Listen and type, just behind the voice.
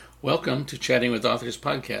Welcome to Chatting with Authors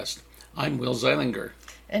podcast. I'm Will Zeilinger.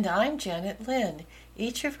 And I'm Janet Lynn.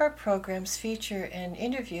 Each of our programs feature an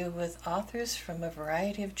interview with authors from a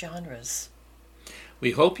variety of genres.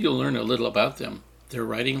 We hope you'll learn a little about them, their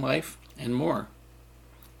writing life, and more.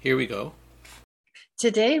 Here we go.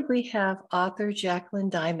 Today we have author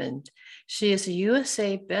Jacqueline Diamond. She is a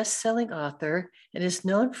USA best-selling author and is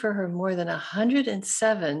known for her more than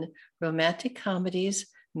 107 romantic comedies,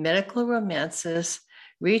 medical romances,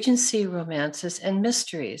 Regency romances, and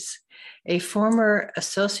mysteries. A former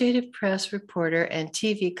Associated Press reporter and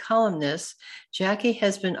TV columnist, Jackie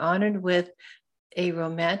has been honored with a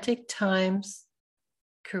Romantic Times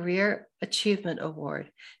Career Achievement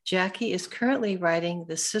Award. Jackie is currently writing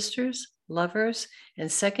the Sisters, Lovers,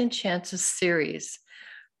 and Second Chances series.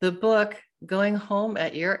 The book, Going Home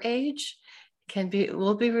at Your Age,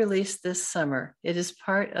 will be released this summer. It is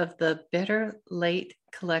part of the Better Late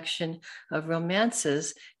collection of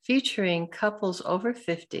romances featuring couples over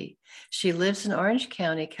 50. She lives in Orange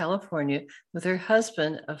County, California, with her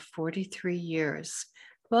husband of 43 years.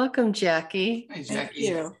 Welcome, Jackie. Hi, Jackie. Thank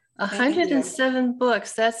you. 107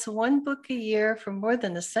 books. That's one book a year for more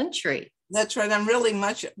than a century. That's right. I'm really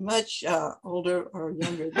much older or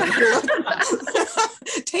younger than you.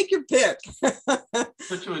 Take your pick.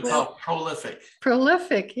 What you would call prolific.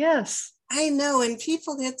 Prolific, yes. I know. And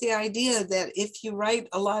people get the idea that if you write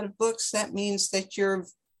a lot of books, that means that you're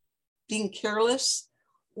being careless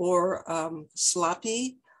or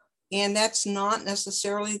sloppy. And that's not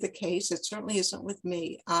necessarily the case. It certainly isn't with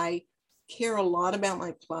me. I care a lot about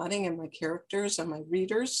my plotting and my characters and my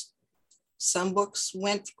readers. Some books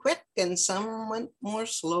went quick and some went more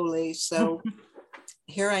slowly. So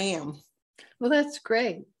here I am. Well, that's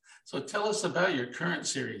great. So tell us about your current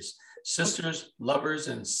series, Sisters, Lovers,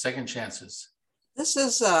 and Second Chances. This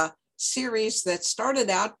is a series that started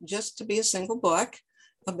out just to be a single book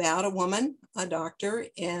about a woman, a doctor,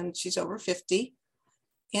 and she's over 50.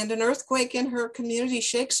 And an earthquake in her community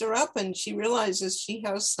shakes her up and she realizes she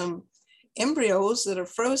has some embryos that are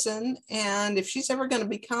frozen. And if she's ever going to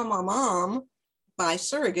become a mom by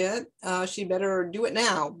surrogate, she better do it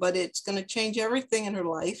now. But it's going to change everything in her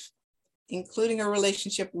life, including her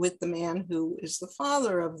relationship with the man who is the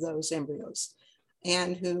father of those embryos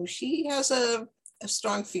and who she has a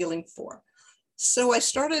strong feeling for. So I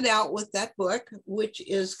started out with that book, which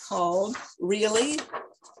is called Really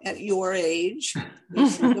at Your Age.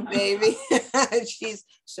 This is the baby. She's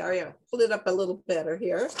sorry, I'll pull it up a little better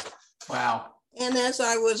here. Wow. And as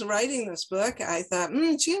I was writing this book, I thought,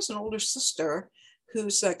 she has an older sister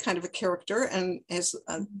who's kind of a character. And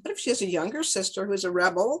what if she has a younger sister who's a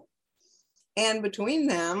rebel? And between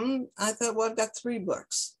them, I thought, well, I've got 3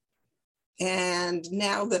 books. And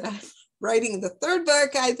now that I'm writing the 3rd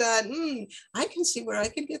book, I thought, I can see where I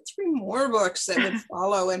could get 3 more books that would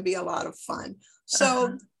follow and be a lot of fun.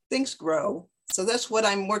 So things grow. So that's what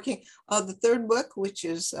I'm working on. The 3rd book, which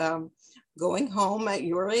is Going Home at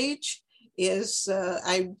Your Age, is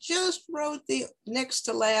I just wrote the next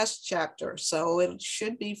to last chapter. So it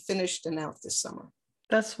should be finished and out this summer.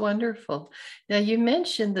 That's wonderful. Now, you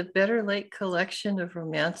mentioned the Better Late collection of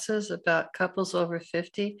romances about couples over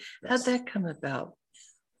 50. Yes. How'd that come about?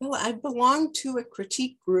 Well, I belong to a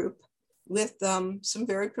critique group with some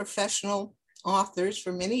very professional authors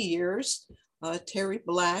for many years. Terry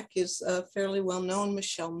Black is fairly well known,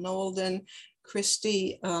 Michelle Nolden,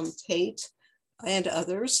 Christy Tate, and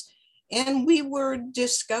others. And we were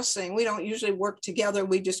discussing, we don't usually work together,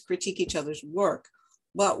 we just critique each other's work.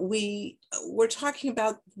 But we were talking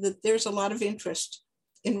about that there's a lot of interest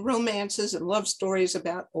in romances and love stories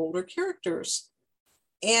about older characters.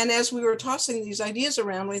 And as we were tossing these ideas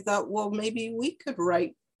around, we thought, well, maybe we could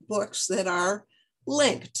write books that are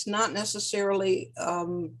linked, not necessarily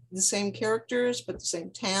the same characters, but the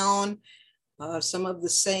same town, some of the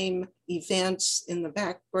same events in the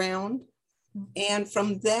background. And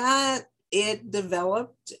from that, it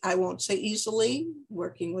developed, I won't say easily,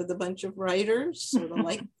 working with a bunch of writers, sort of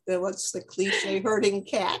like what's the cliche, herding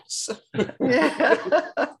cats.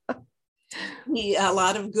 A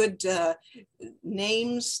lot of good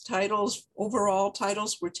names, titles, overall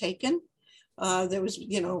titles were taken. There was,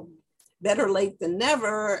 Better Late Than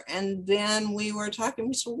Never. And then we were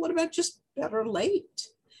talking, so what about just Better Late?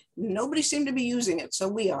 Nobody seemed to be using it, so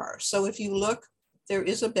we are. So if you look, there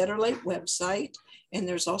is a Better Late website, and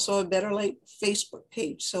there's also a Better Late Facebook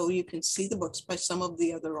page, so you can see the books by some of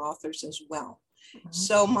the other authors as well. Mm-hmm.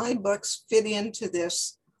 So my books fit into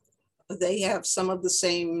this. They have some of the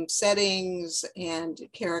same settings and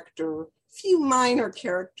character, few minor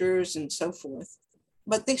characters and so forth,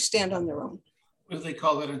 but they stand on their own. What do they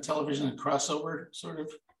call that in television? A crossover, sort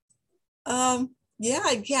of? Yeah,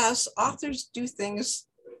 I guess authors do things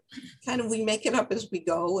kind of, we make it up as we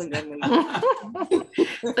go, and then we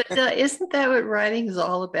But isn't that what writing is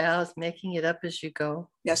all about, is making it up as you go?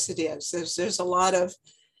 yes, it is. There's a lot of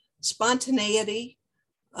spontaneity.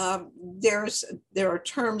 There are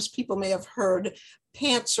terms people may have heard: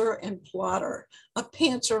 pantser and plotter. A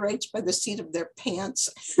pantser writes by the seat of their pants,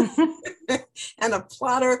 and a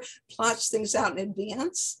plotter plots things out in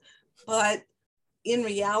advance. But in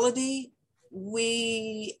reality,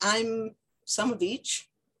 I'm some of each.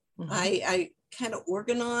 Mhm. I kind of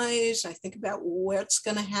organize. I think about what's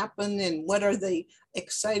going to happen and what are the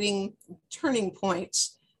exciting turning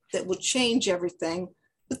points that will change everything.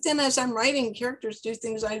 But then as I'm writing, characters do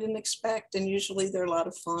things I didn't expect, and usually they're a lot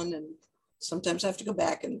of fun, and sometimes I have to go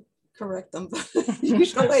back and correct them. But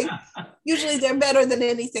usually they're better than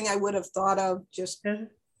anything I would have thought of, just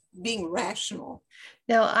being rational.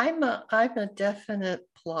 Now, I'm a definite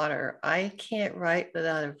plotter. I can't write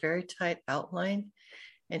without a very tight outline,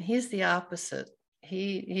 and he's the opposite.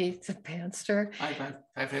 He's a pantser.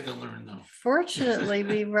 I've had to learn though. Fortunately,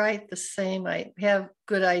 we write the same. I have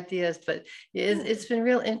good ideas, but it's been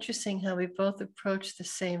real interesting how we both approach the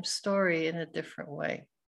same story in a different way.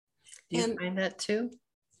 Do you find that too?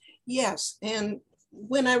 Yes, and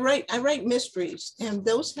when I write mysteries, and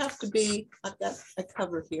those have to be, I've got a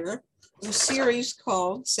cover here, a series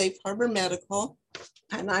called Safe Harbor Medical,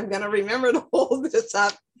 and I'm going to remember to hold this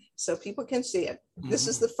up so people can see it. Mm-hmm. This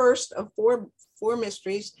is the first of four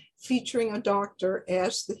mysteries featuring a doctor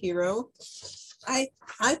as the hero. I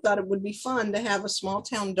thought it would be fun to have a small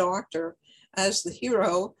town doctor as the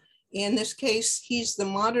hero. In this case, he's the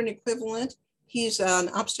modern equivalent. He's an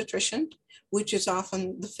obstetrician, which is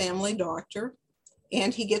often the family doctor.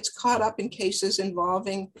 And he gets caught up in cases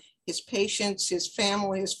involving his patients, his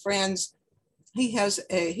family, his friends.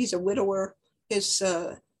 He's a widower. His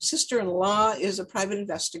sister-in-law is a private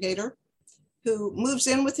investigator who moves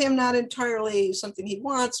in with him, not entirely something he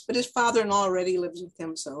wants, but his father-in-law already lives with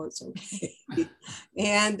him, so it's okay.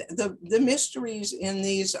 And the mysteries in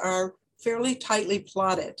these are fairly tightly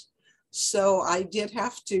plotted. So I did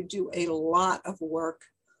have to do a lot of work.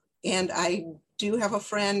 And I do have a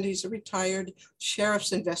friend, he's a retired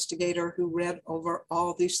sheriff's investigator who read over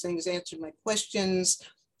all these things, answered my questions,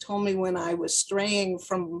 told me when I was straying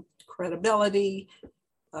from credibility.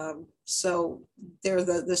 So they're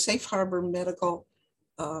the Safe Harbor Medical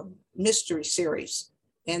mystery series.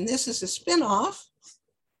 And this is a spinoff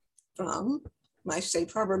from my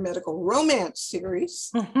Safe Harbor Medical romance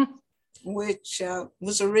series, which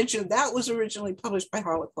was originally published by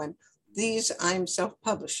Harlequin. These I'm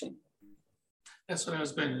self-publishing. That's what I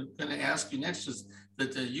was going to ask you next, is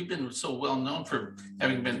that you've been so well known for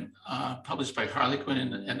having been published by Harlequin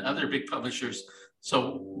and other big publishers.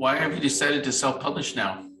 So why have you decided to self-publish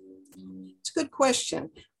now? It's a good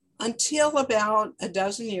question. Until about a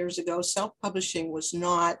dozen years ago, self-publishing was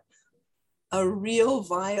not a real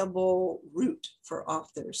viable route for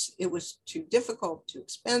authors. It was too difficult, too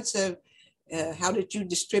expensive. How did you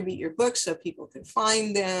distribute your books so people could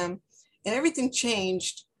find them? And everything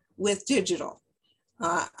changed with digital.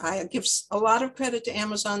 I give a lot of credit to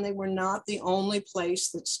Amazon. They were not the only place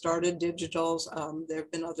that started digitals. There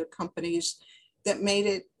have been other companies that made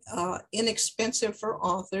it inexpensive for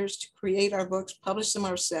authors to create our books, publish them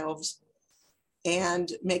ourselves,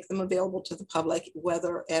 and make them available to the public,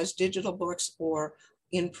 whether as digital books or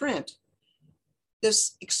in print.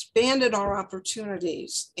 This expanded our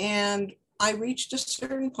opportunities. And I reached a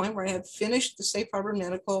certain point where I had finished the Safe Harbor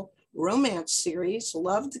Medical romance series,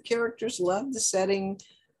 loved the characters, loved the setting,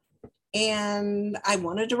 and I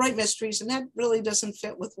wanted to write mysteries, and that really doesn't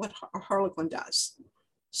fit with what Harlequin does.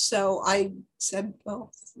 So I said,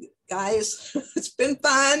 well, guys, it's been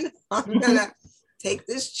fun. I'm gonna take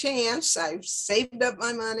this chance. I've saved up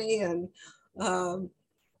my money and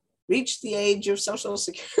reached the age of Social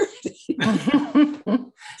Security.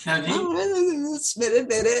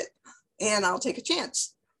 Admit it, and I'll take a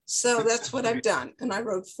chance. So that's what I've done. And I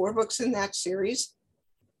wrote 4 books in that series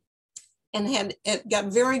and got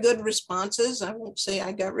very good responses. I won't say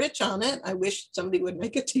I got rich on it. I wish somebody would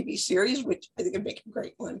make a TV series, which I think would make a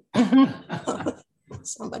great one.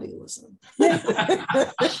 Somebody listen.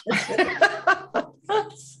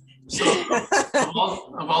 So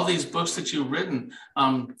of all these books that you've written,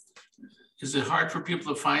 is it hard for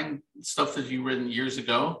people to find stuff that you've written years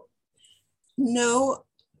ago? No,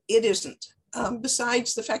 it isn't.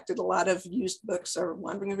 Besides the fact that a lot of used books are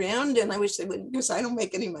wandering around, and I wish they wouldn't, because I don't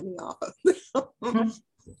make any money off of them.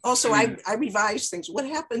 Also, I revise things. What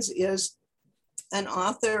happens is an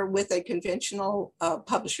author with a conventional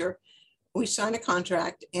publisher we sign a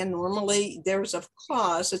contract, and normally there's a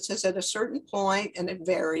clause that says at a certain point, and it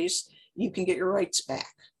varies, you can get your rights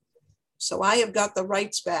back. So I have got the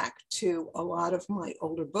rights back to a lot of my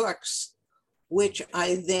older books, which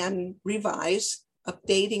I then revise,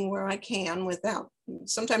 updating where I can without,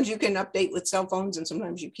 sometimes you can update with cell phones and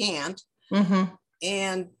sometimes you can't. Mm-hmm.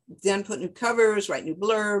 And then put new covers, write new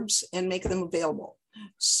blurbs, and make them available.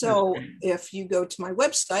 So if you go to my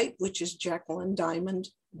website, which is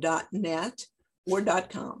jacquelinediamond.net or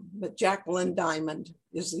 .com, but Jacqueline Diamond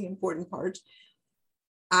is the important part.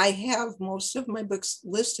 I have most of my books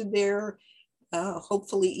listed there,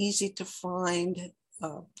 hopefully easy to find.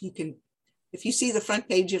 You can, if you see the front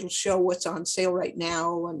page, it'll show what's on sale right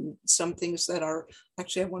now and some things that are,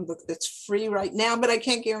 actually I have one book that's free right now, but I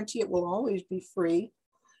can't guarantee it will always be free.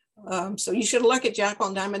 So you should look at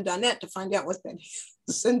jacquelinediamond.net to find out what that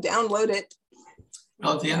is and download it.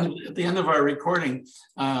 Well, at the end of our recording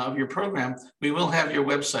of your program, we will have your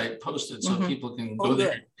website posted so people can go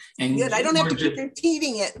there. And good. I don't have to keep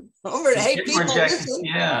repeating it over to, hey, people, listen.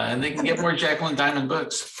 Yeah, and they can get more Jacqueline Diamond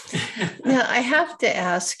books. Now, I have to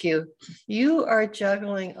ask you, you are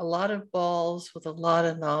juggling a lot of balls with a lot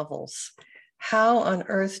of novels. How on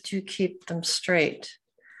earth do you keep them straight?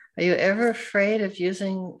 Are you ever afraid of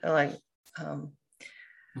using, like,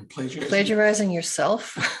 plagiarizing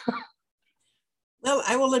yourself? Well,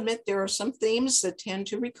 I will admit there are some themes that tend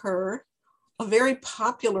to recur. A very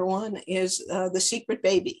popular one is The Secret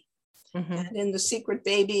Baby. Mm-hmm. And in The Secret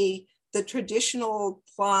Baby, the traditional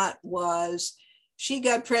plot was she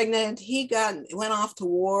got pregnant, he went off to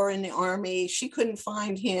war in the army, she couldn't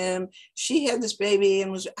find him, she had this baby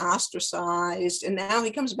and was ostracized, and now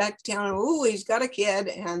he comes back to town and oh, he's got a kid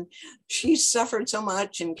and she suffered so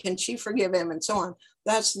much and can she forgive him and so on.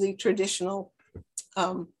 That's the traditional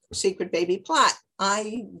Secret Baby plot.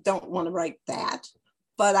 I don't want to write that,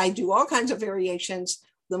 but I do all kinds of variations.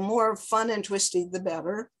 The more fun and twisty, the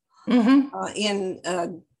better. Mm-hmm.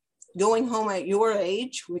 In Going Home at Your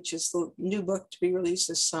Age, which is the new book to be released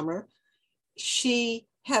this summer, she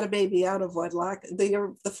had a baby out of wedlock.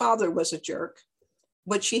 The father was a jerk,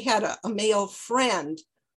 but she had a male friend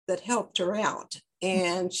that helped her out,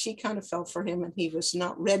 and she kind of fell for him and he was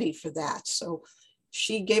not ready for that. So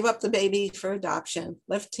she gave up the baby for adoption,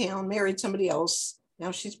 left town, married somebody else.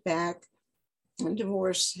 Now she's back and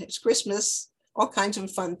divorced. It's Christmas. All kinds of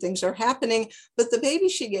fun things are happening. But the baby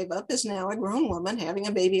she gave up is now a grown woman having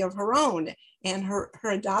a baby of her own. And her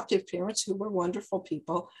adoptive parents, who were wonderful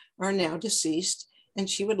people, are now deceased. And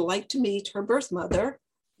she would like to meet her birth mother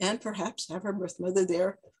and perhaps have her birth mother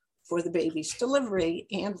there for the baby's delivery.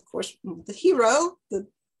 And of course, the hero, the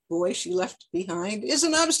boy she left behind, is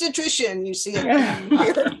an obstetrician. You see it here.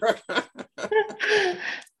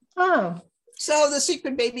 Oh. So The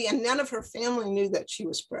Secret Baby, and none of her family knew that she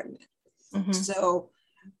was pregnant. Mm-hmm. So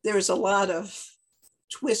there's a lot of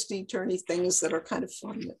twisty, turny things that are kind of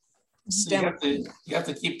fun. You have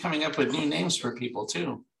to keep coming up with new names for people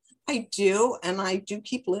too. I do, and I do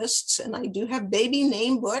keep lists, and I do have baby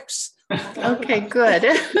name books. Okay, good.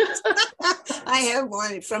 I have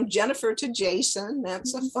one from Jennifer to Jason.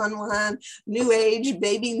 That's a fun one. New Age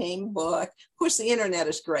baby name book. Of course, the internet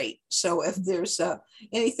is great. So if there's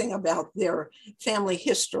anything about their family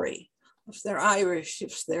history, if they're Irish,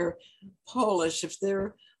 if they're Polish, if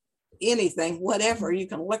they're anything, whatever, you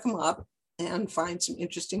can look them up and find some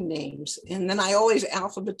interesting names. And then I always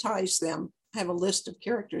alphabetize them. I have a list of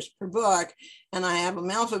characters per book, and I have them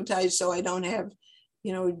alphabetized so I don't have,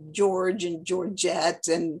 George and Georgette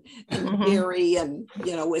and Mary, and,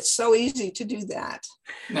 it's so easy to do that.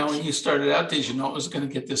 Now, when you started out, did you know it was going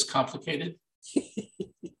to get this complicated?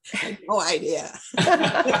 No idea.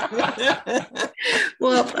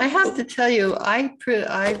 Well, I have to tell you, I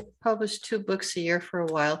published 2 books a year for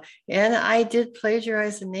a while, and I did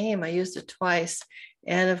plagiarize the name. I used it twice,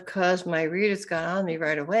 and of course, my readers got on me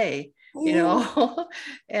right away. And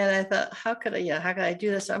I thought, how could I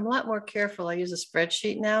do this? I'm a lot more careful. I use a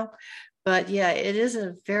spreadsheet now, but yeah, it is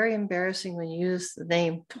very embarrassing when you use the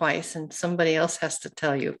name twice and somebody else has to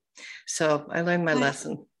tell you. So I learned my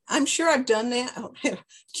lesson. I'm sure I've done that.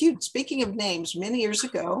 Cute. Speaking of names, many years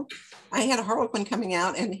ago, I had a Harlequin coming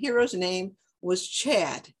out and the hero's name was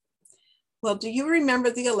Chad. Well, do you remember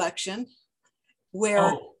the election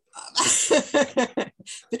where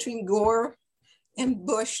between Gore and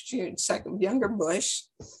Bush, younger Bush,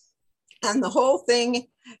 and the whole thing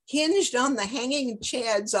hinged on the hanging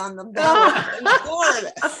Chads on the ballot in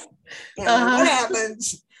Florida? And what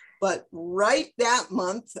happens? But right that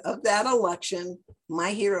month of that election,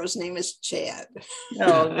 my hero's name is Chad.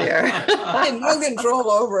 Oh, dear. I had no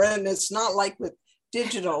control over it. And it's not like with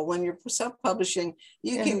digital. When you're self-publishing,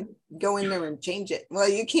 you Yeah. can go in there and change it. Well,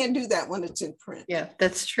 you can't do that when it's in print. Yeah,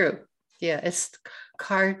 that's true. Yeah, it's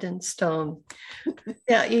carved in stone.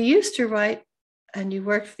 Yeah, you used to write and you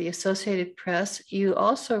worked for the Associated Press. You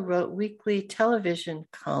also wrote weekly television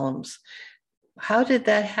columns. How did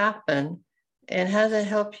that happen? And how did that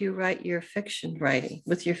help you write your fiction writing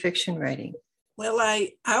with your fiction writing? Well,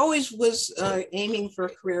 I always was aiming for a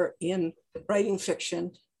career in writing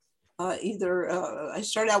fiction. I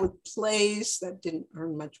started out with plays that didn't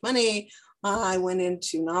earn much money. I went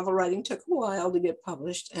into novel writing, took a while to get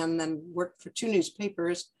published, and then worked for 2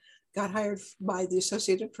 newspapers, got hired by the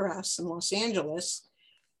Associated Press in Los Angeles.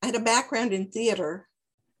 I had a background in theater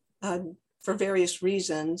for various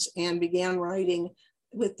reasons and began writing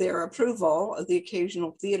with their approval of the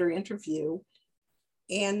occasional theater interview.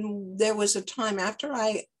 And there was a time after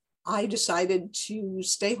I decided to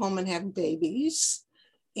stay home and have babies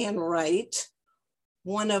and write.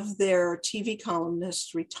 One of their TV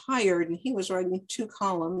columnists retired and he was writing 2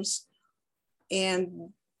 columns, and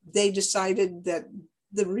they decided that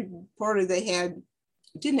the reporter they had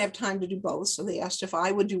didn't have time to do both. So they asked if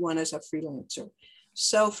I would do one as a freelancer.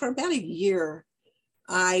 So for about a year,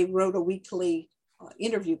 I wrote a weekly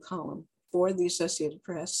interview column for the Associated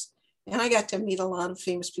Press. And I got to meet a lot of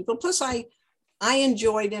famous people. Plus I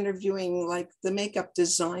enjoyed interviewing like the makeup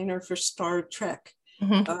designer for Star Trek.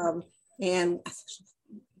 Mhm. And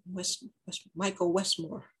Michael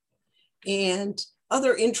Westmore, and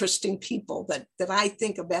other interesting people that I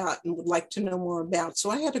think about and would like to know more about. So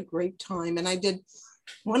I had a great time, and I did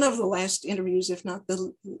one of the last interviews, if not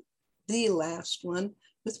the last one,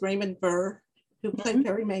 with Raymond Burr, who played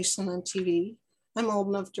Perry Mason on TV. I'm old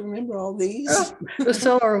enough to remember all these. Oh,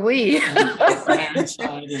 so are we. Yeah,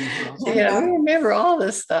 we remember all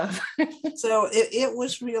this stuff. So it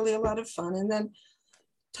was really a lot of fun. And then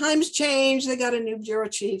times changed. They got a new bureau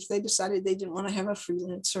chief. They decided they didn't want to have a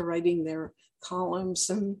freelancer writing their columns.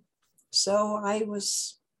 And so I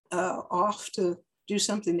was off to do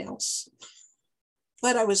something else.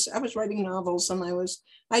 But I was writing novels, and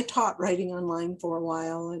I taught writing online for a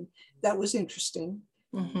while, and that was interesting.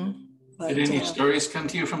 Mm-hmm. But, did any stories come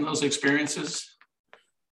to you from those experiences?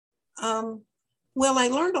 Well, I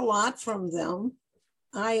learned a lot from them.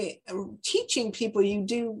 Teaching people, you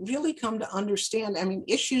do really come to understand, I mean,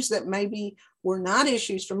 issues that maybe were not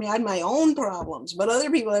issues for me. I had my own problems, but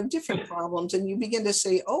other people have different problems. And you begin to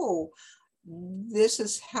say, oh, this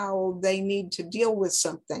is how they need to deal with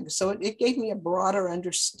something. So it gave me a broader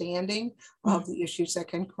understanding of the issues that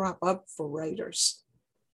can crop up for writers.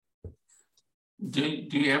 Do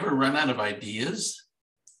you ever run out of ideas?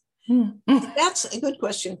 That's a good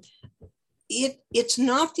question. It's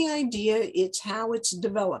not the idea, it's how it's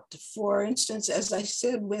developed. For instance, as I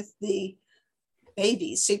said with the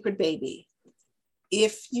baby, Secret Baby,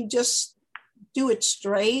 if you just do it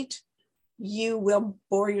straight, you will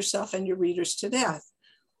bore yourself and your readers to death.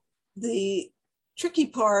 The tricky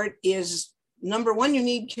part is, number one, you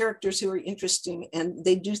need characters who are interesting and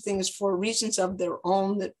they do things for reasons of their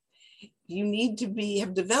own, that you need to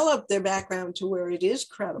have developed their background to where it is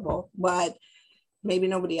credible, but maybe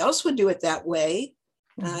nobody else would do it that way.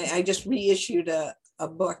 I just reissued a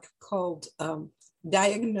book called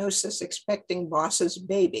Diagnosis Expecting Boss's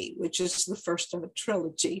Baby, which is the first of a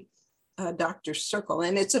trilogy, Dr. Circle.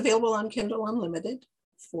 And it's available on Kindle Unlimited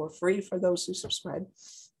for free for those who subscribe,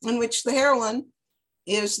 in which the heroine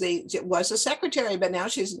was a secretary, but now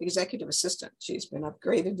she's an executive assistant. She's been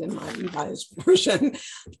upgraded in my revised version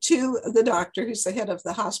to the doctor who's the head of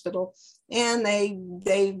the hospital. And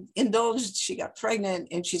they indulged, she got pregnant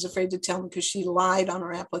and she's afraid to tell him because she lied on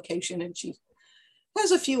her application, and she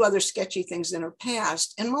has a few other sketchy things in her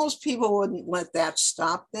past. And most people wouldn't let that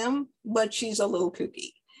stop them, but she's a little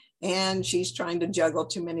kooky and she's trying to juggle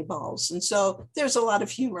too many balls. And so there's a lot of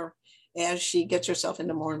humor as she gets herself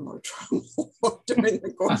into more and more trouble during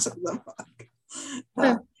the course of the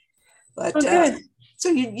book. So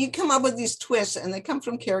you come up with these twists, and they come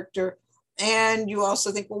from character. And you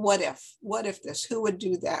also think, well, what if this, who would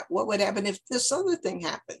do that? What would happen if this other thing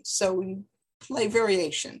happens? So you play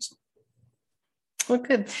variations. Well,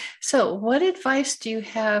 good. So what advice do you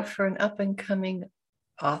have for an up and coming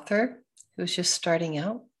author who's just starting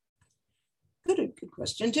out? Good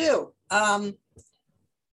question too.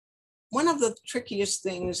 One of the trickiest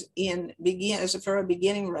things for a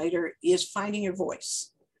beginning writer is finding your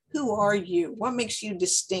voice. Who are you? What makes you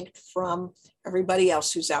distinct from everybody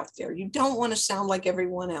else who's out there? You don't want to sound like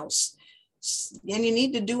everyone else. And you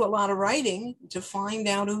need to do a lot of writing to find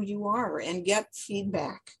out who you are and get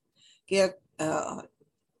feedback. Get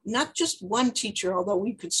not just one teacher, although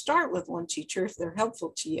we could start with one teacher if they're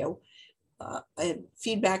helpful to you. and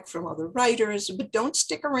feedback from other writers, but don't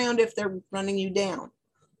stick around if they're running you down.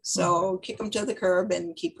 So kick them to the curb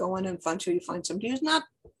and keep going and until you find somebody who's not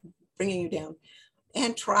bringing you down,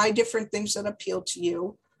 and try different things that appeal to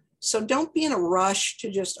you. So don't be in a rush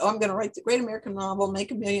to just, oh, I'm going to write the great American novel, make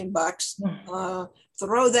 $1 million,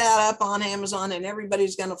 throw that up on Amazon and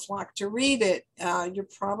everybody's going to flock to read it. You're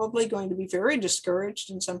probably going to be very discouraged,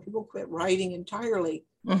 and some people quit writing entirely.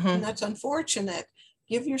 And that's unfortunate.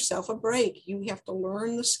 Give yourself a break. You have to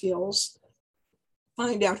learn the skills,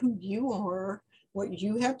 find out who you are, what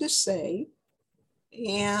you have to say,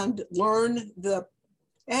 and learn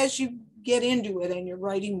as you get into it and you're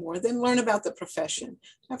writing more, then learn about the profession.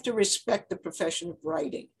 You have to respect the profession of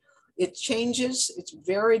writing. It changes. It's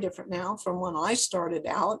very different now from when I started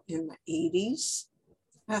out in the 80s.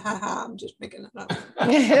 I'm just making it up.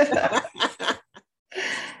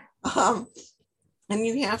 And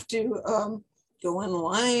you have to go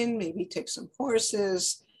online, maybe take some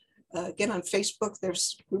courses, get on Facebook.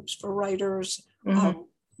 There's groups for writers.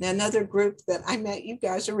 Another group that I met you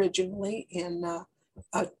guys originally in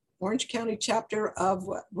Orange County chapter of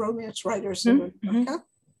Romance Writers in America.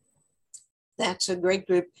 That's a great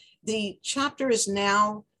group. The chapter is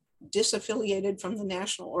now disaffiliated from the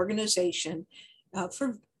national organization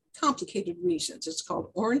for complicated reasons. It's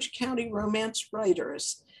called Orange County Romance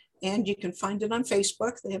Writers, and you can find it on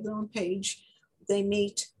Facebook. They have their own page. They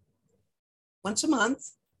meet once a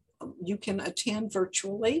month. You can attend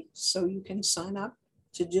virtually, so you can sign up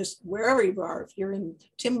to just wherever you are. If you're in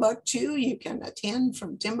Timbuktu, you can attend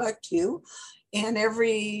from Timbuktu. And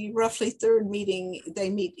every roughly third meeting, they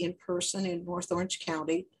meet in person in North Orange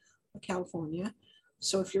County, California.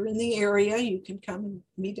 So if you're in the area, you can come and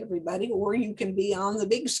meet everybody, or you can be on the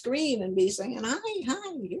big screen and be saying, hi,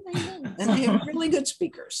 here I am. And they have really good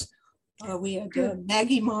speakers. We had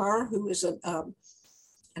Maggie Marr, who is an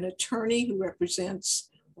attorney who represents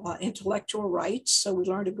intellectual rights. So we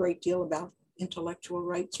learned a great deal about intellectual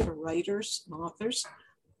rights for writers and authors.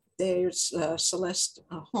 There's Celeste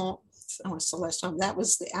Holm, that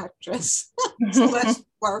was the actress. Celeste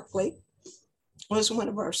Barkley was one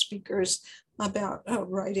of our speakers about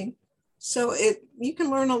writing. So you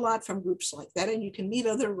can learn a lot from groups like that, and you can meet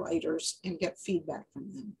other writers and get feedback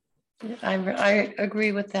from them. I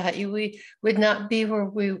agree with that. We would not be where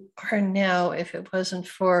we are now if it wasn't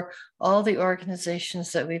for all the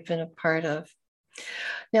organizations that we've been a part of.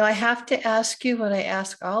 Now, I have to ask you what I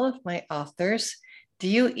ask all of my authors. Do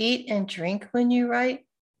you eat and drink when you write?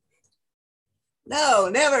 No,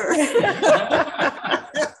 never.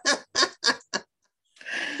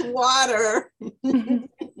 Water.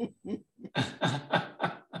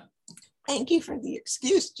 Thank you for the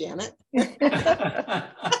excuse, Janet.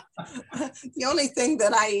 The only thing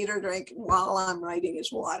that I eat or drink while I'm writing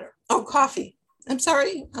is water. Oh, coffee. I'm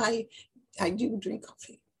sorry. I do drink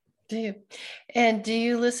coffee. Do you? And do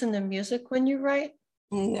you listen to music when you write?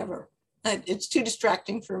 Never. It's too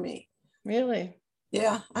distracting for me. Really?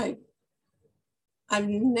 Yeah, I've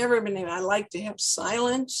never been able. I like to have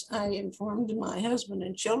silence. I informed my husband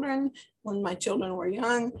and children when my children were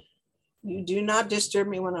young, you do not disturb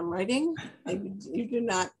me when I'm writing. You do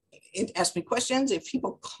not ask me questions. If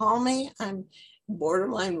people call me, I'm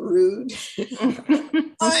borderline rude.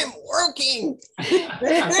 I'm working.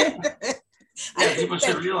 Yeah, people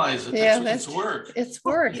should realize that it's work. It's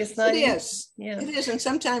work. It's not. It is. Yeah. It is. And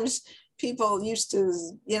sometimes people used to,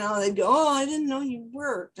 they'd go, "Oh, I didn't know you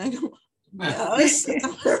worked." I go, "Yes,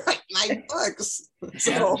 I write my books."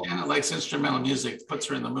 So, Janet likes instrumental music. Puts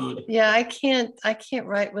her in the mood. Yeah, I can't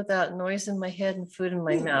write without noise in my head and food in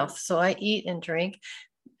my mouth. So I eat and drink,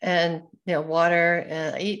 and water,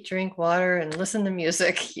 and I eat, drink, water, and listen to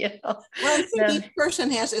music. Well, I think each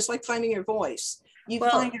person has. It's like finding your voice. You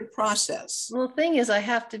find your process. Well, the thing is, I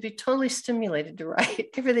have to be totally stimulated to write.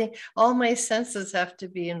 Everything, all my senses have to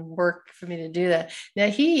be in work for me to do that. Now,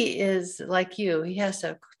 he is like you. He has to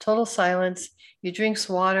have total silence. He drinks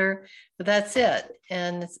water, but that's it.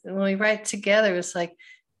 And when we write together, it's like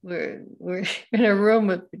we're in a room,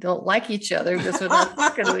 but we don't like each other because we're not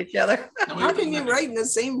talking to each other. How can you write in the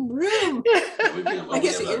same room? I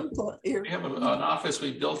guess we have an office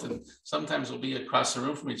we built, and sometimes we'll be across the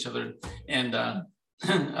room from each other. And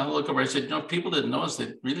I'll look over. I said, people didn't notice.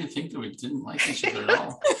 They really think that we didn't like each other at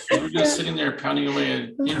all. We were just sitting there pounding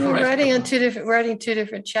away. Writing two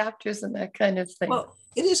different chapters and that kind of thing. Well,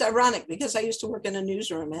 it is ironic because I used to work in a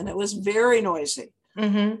newsroom and it was very noisy,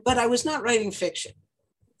 but I was not writing fiction.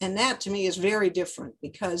 And that to me is very different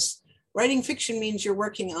because writing fiction means you're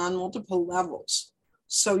working on multiple levels.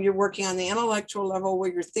 So you're working on the intellectual level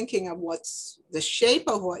where you're thinking of what's the shape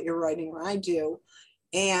of what you're writing, or I do,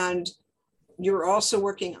 and you're also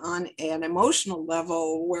working on an emotional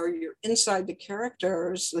level where you're inside the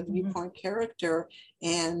characters, the viewpoint character,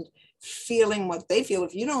 and feeling what they feel.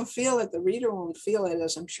 If you don't feel it, the reader won't feel it,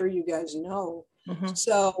 as I'm sure you guys know.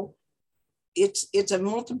 So it's a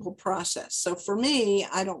multiple process. So for me,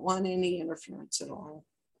 I don't want any interference at all.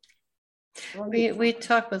 We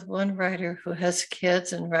talk with one writer who has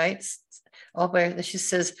kids and writes all by. She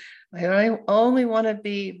says, I only want to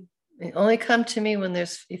be. Only come to me when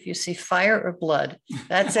if you see fire or blood.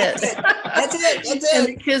 That's it. That's it. And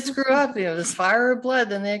the kids grew up, there's fire or blood,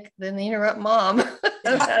 then they interrupt mom.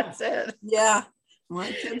 That's it. Yeah.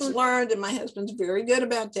 My kids learned, and my husband's very good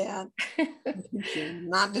about that. Do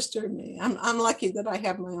not disturb me. I'm lucky that I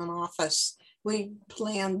have my own office. We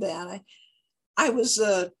planned that. I was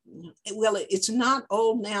well, it's not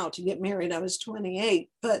old now to get married. I was 28,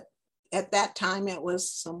 but at that time it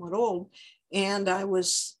was somewhat old, and I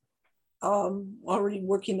was already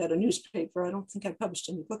working at a newspaper. I don't think I published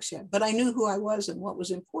any books yet, but I knew who I was and what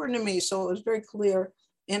was important to me. So it was very clear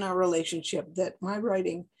in our relationship that my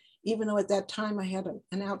writing, even though at that time I had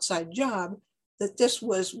an outside job, that this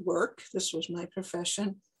was work, this was my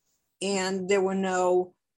profession. And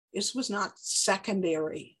this was not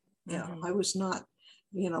secondary. I was not,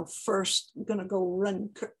 first going to go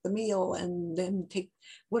cook the meal and then take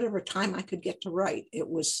whatever time I could get to write.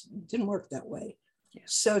 Didn't work that way. Yeah.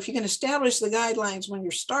 So if you can establish the guidelines when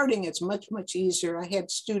you're starting, it's much, much easier. I had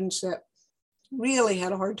students that really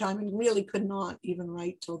had a hard time and really could not even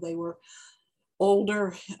write till they were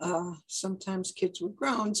older. Sometimes kids were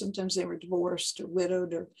grown, sometimes they were divorced or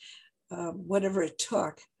widowed or whatever it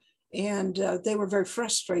took. And they were very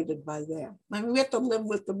frustrated by that. I mean, we have to live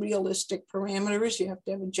with the realistic parameters. You have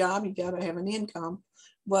to have a job, you got to have an income,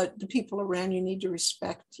 but the people around you need to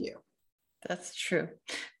respect you. That's true.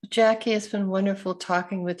 Jackie, it's been wonderful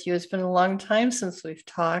talking with you. It's been a long time since we've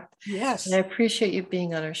talked. Yes. And I appreciate you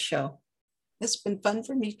being on our show. It's been fun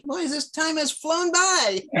for me. Boy, this time has flown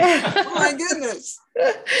by. Oh my goodness.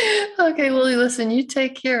 Okay, well, listen, you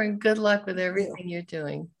take care and good luck with everything you're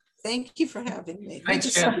doing. Thank you for having me.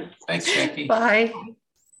 Thanks, Jackie. Bye.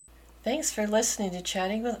 Thanks for listening to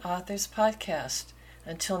Chatting with Authors podcast.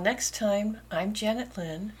 Until next time, I'm Janet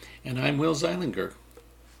Lynn. And I'm Will Zeilinger.